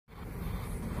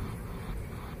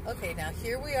Okay, now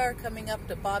here we are coming up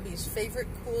to Bobby's favorite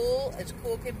cool as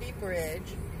cool can be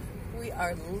bridge. We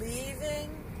are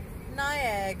leaving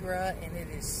Niagara, and it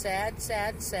is sad,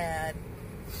 sad, sad.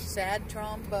 Sad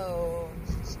trombone.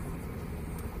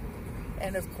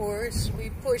 And of course, we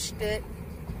pushed it.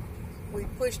 We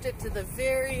pushed it to the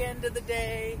very end of the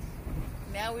day.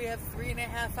 Now we have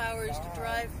 3.5 hours to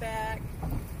drive back.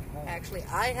 Actually,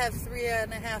 I have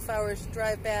 3.5 hours to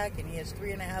drive back, and he has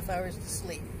 3.5 hours to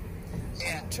sleep.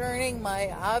 I'm turning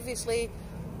obviously,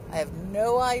 I have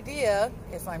no idea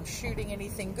if I'm shooting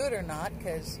anything good or not,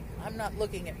 because I'm not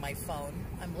looking at my phone.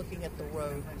 I'm looking at the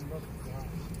road.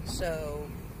 So,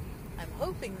 I'm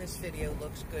hoping this video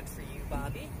looks good for you,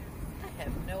 Bobby. I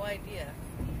have no idea.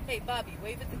 Hey, Bobby,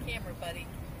 wave at the camera, buddy.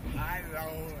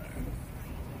 Hello.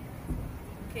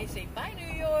 Okay, say bye,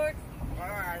 New York.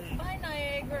 Bye. Bye,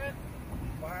 Niagara.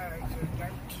 Bye.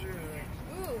 Thank you.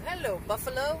 Ooh, hello,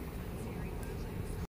 Buffalo.